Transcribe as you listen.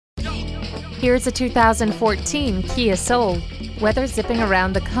Here's a 2014 Kia Soul. Whether zipping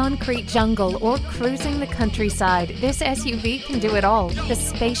around the concrete jungle or cruising the countryside, this SUV can do it all. The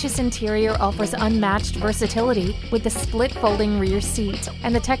spacious interior offers unmatched versatility with the split folding rear seat,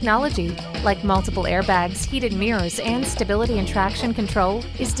 and the technology, like multiple airbags, heated mirrors, and stability and traction control,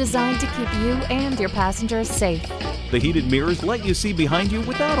 is designed to keep you and your passengers safe. The heated mirrors let you see behind you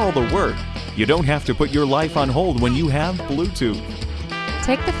without all the work. You don't have to put your life on hold when you have Bluetooth.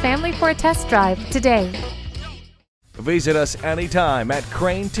 Take the family for a test drive today. Visit us anytime at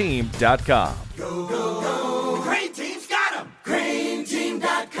crainteam.com.